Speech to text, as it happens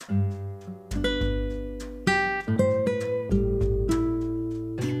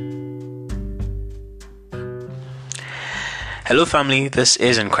Hello, family. This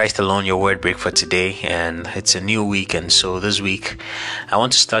is In Christ Alone, your word break for today, and it's a new week. And so this week, I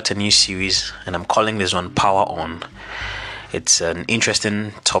want to start a new series, and I'm calling this one Power On. It's an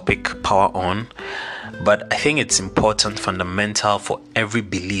interesting topic, Power On, but I think it's important, fundamental for every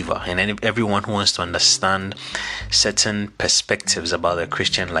believer and everyone who wants to understand certain perspectives about the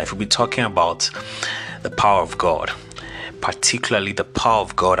Christian life. We'll be talking about the power of God, particularly the power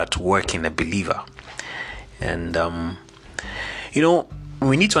of God at work in a believer. And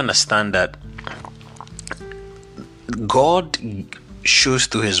we need to understand that God shows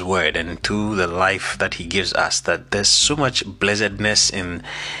through His Word and through the life that He gives us that there's so much blessedness in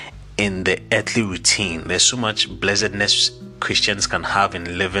the earthly routine. There's so much blessedness Christians can have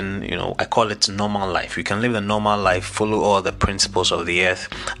in living, I call it normal life. You can live the normal life, follow all the principles of the earth,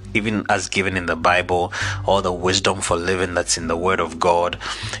 even as given in the Bible, all the wisdom for living that's in the Word of God,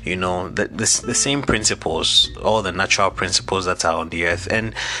 the same principles, all the natural principles that are on the earth,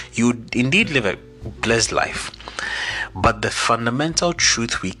 and you indeed live a blessed life. But the fundamental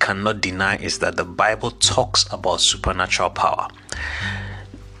truth we cannot deny is that the Bible talks about supernatural power.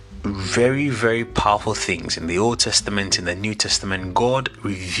 Very, very powerful things in the Old Testament, in the New Testament. God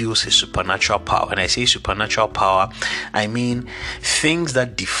reveals His supernatural power. And I say supernatural power, I mean things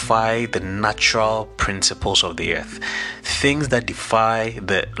that defy the natural principles of the earth, things that defy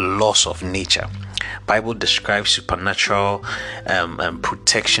the laws of nature. Bible describes supernatural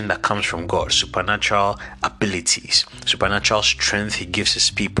protection that comes from God, supernatural abilities, supernatural strength He gives His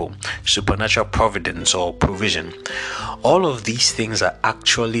people, supernatural providence or provision. All of these things are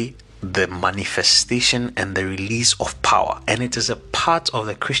actually the manifestation and the release of power, and it is a part of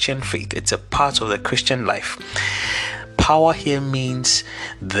the Christian faith. It's a part of the Christian life. Power here means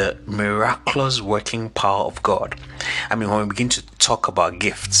the miraculous working power of God. When we begin to talk about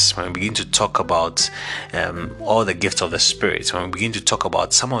gifts, when we begin to talk about all the gifts of the Spirit, when we begin to talk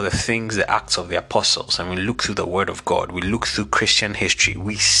about some of the things, the acts of the apostles, and we look through the Word of God, we look through Christian history,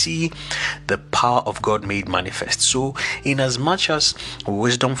 we see the power of God made manifest. So, in as much as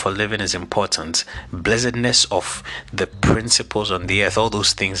wisdom for living is important, blessedness of the principles on the earth, all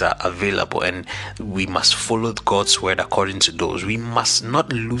those things are available, and we must follow God's Word according to those. We must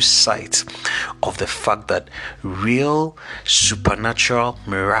not lose sight of the fact that real supernatural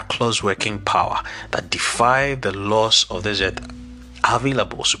miraculous working power that defy the laws of this earth are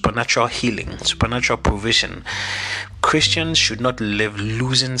available. Supernatural healing, supernatural provision. Christians should not live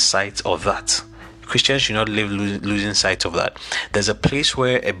losing sight of that. Christians should not live losing sight of that. There's a place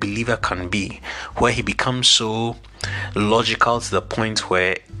where a believer can be, where he becomes so logical to the point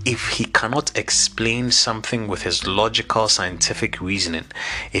where if he cannot explain something with his logical scientific reasoning,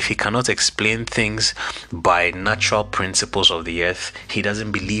 if he cannot explain things by natural principles of the earth, he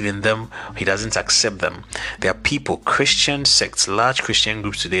doesn't believe in them, he doesn't accept them. There are people, Christian sects, large Christian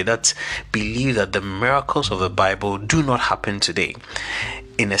groups today that believe that the miracles of the Bible do not happen today.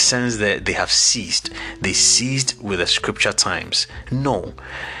 In a sense that they have ceased. They ceased with the scripture times. No,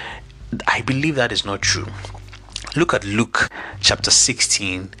 I believe that is not true. Look at Luke chapter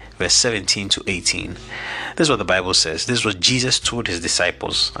 16, verse 17 to 18. This is what the Bible says. This is what Jesus told His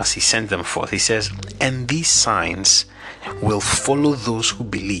disciples as He sent them forth. He says, "And these signs will follow those who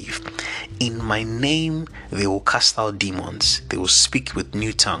believe. In my name they will cast out demons. They will speak with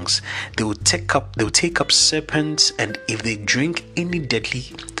new tongues. They will take up serpents, and if they drink any deadly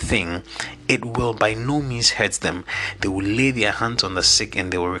thing, it will by no means hurt them. They will lay their hands on the sick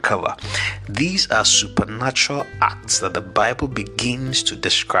and they will recover." These are supernatural acts that the Bible begins to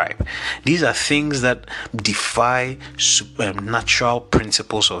describe. These are things that defy natural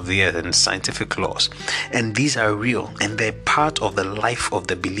principles of the earth and scientific laws. And these are real, and they're part of the life of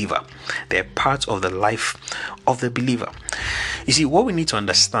the believer. They're part of the life of the believer. You see, what we need to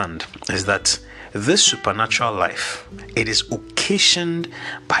understand is that this supernatural life, it is occasioned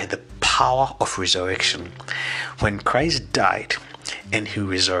by the power of resurrection. When Christ died and He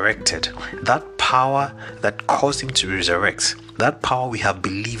resurrected, that power that caused Him to resurrect, that power we have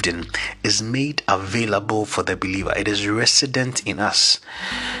believed in, is made available for the believer. It is resident in us.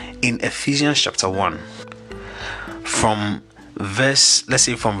 In Ephesians chapter 1, from verse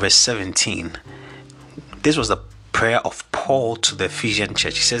 17, this was the prayer of Paul to the Ephesian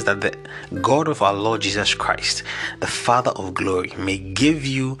church. He says that the God of our Lord Jesus Christ, the Father of glory, may give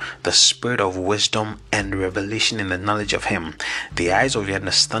you the spirit of wisdom and revelation in the knowledge of Him, the eyes of your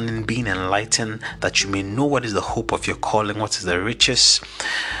understanding being enlightened, that you may know what is the hope of your calling, what is the riches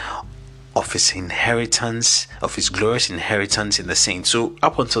of of his inheritance, of his glorious inheritance in the saints. So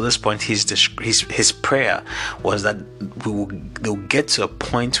up until this point, his prayer was that they'll get to a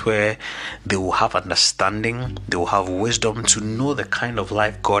point where they will have understanding, they will have wisdom to know the kind of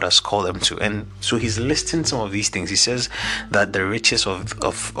life God has called them to. And so he's listing some of these things. He says that the riches of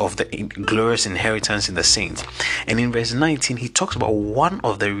the glorious inheritance in the saints. And in verse 19, he talks about one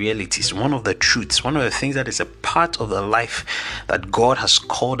of the realities, one of the truths, one of the things that is a part of the life that God has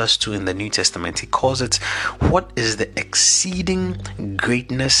called us to in the New Testament. He calls it, what is the exceeding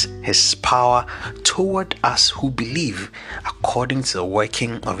greatness, his power toward us who believe, according to the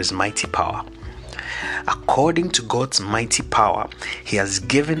working of his mighty power. According to God's mighty power, he has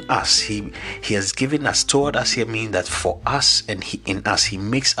given us, he has given us toward us here, meaning that for us and in us, he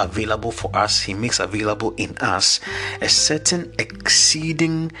makes available for us, he makes available in us a certain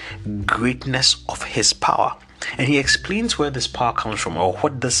exceeding greatness of his power. And he explains where this power comes from, or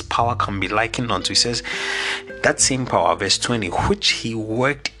what this power can be likened unto. He says, that same power, verse 20, which he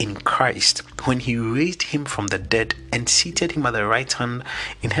worked in Christ when he raised him from the dead and seated him at the right hand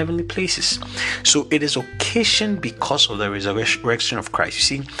in heavenly places. So it is occasioned because of the resurrection of Christ. You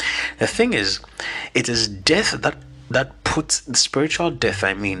see, the thing is, it is death that puts the spiritual death,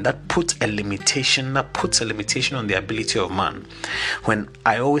 that puts a limitation on the ability of man. When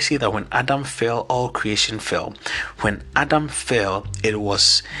I always say that when Adam fell, all creation fell. When Adam fell, it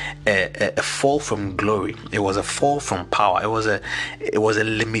was a fall from glory. It was a fall from power. It was a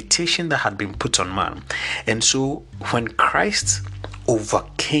limitation that had been put on man. And so when Christ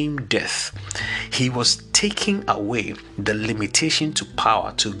overcame death, he was taking away the limitation to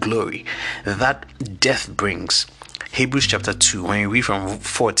power, to glory that death brings. Hebrews chapter 2, when you read from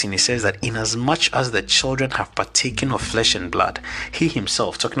 14, it says that inasmuch as the children have partaken of flesh and blood, he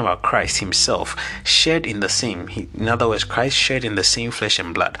himself, talking about Christ himself, shared in the same. In other words, Christ shared in the same flesh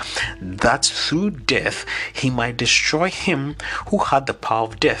and blood, that through death he might destroy him who had the power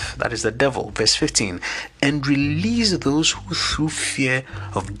of death, that is the devil. Verse 15, and release those who through fear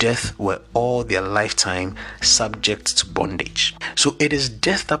of death were all their lifetime subject to bondage. So it is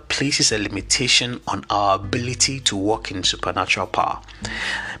death that places a limitation on our ability to walk in supernatural power.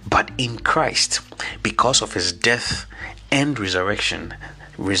 But in Christ, because of his death and resurrection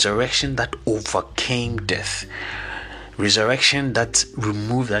that overcame death, resurrection that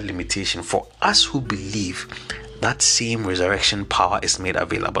removed that limitation, for us who believe, that same resurrection power is made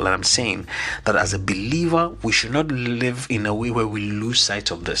available. And I'm saying that as a believer, we should not live in a way where we lose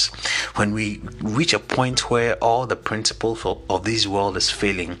sight of this. When we reach a point where all the principles of this world is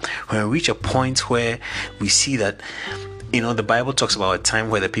failing, when we reach a point where we see that, the Bible talks about a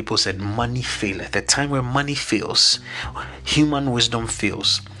time where the people said money faileth, a time where money fails, human wisdom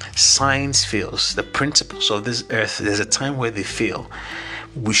fails, science fails, the principles of this earth, there's a time where they fail.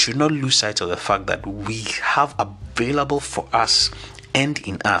 We should not lose sight of the fact that we have available for us and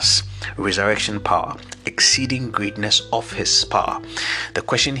in us resurrection power, exceeding greatness of his power. The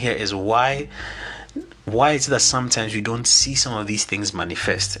question here is why is it that sometimes we don't see some of these things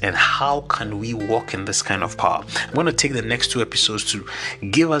manifest, and how can we walk in this kind of power? I'm going to take the next 2 episodes to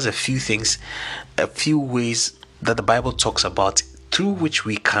give us a few things, a few ways that the Bible talks about through which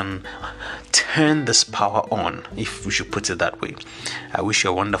we can turn this power on, if we should put it that way. I wish you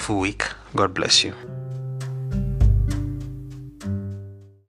a wonderful week. God bless you.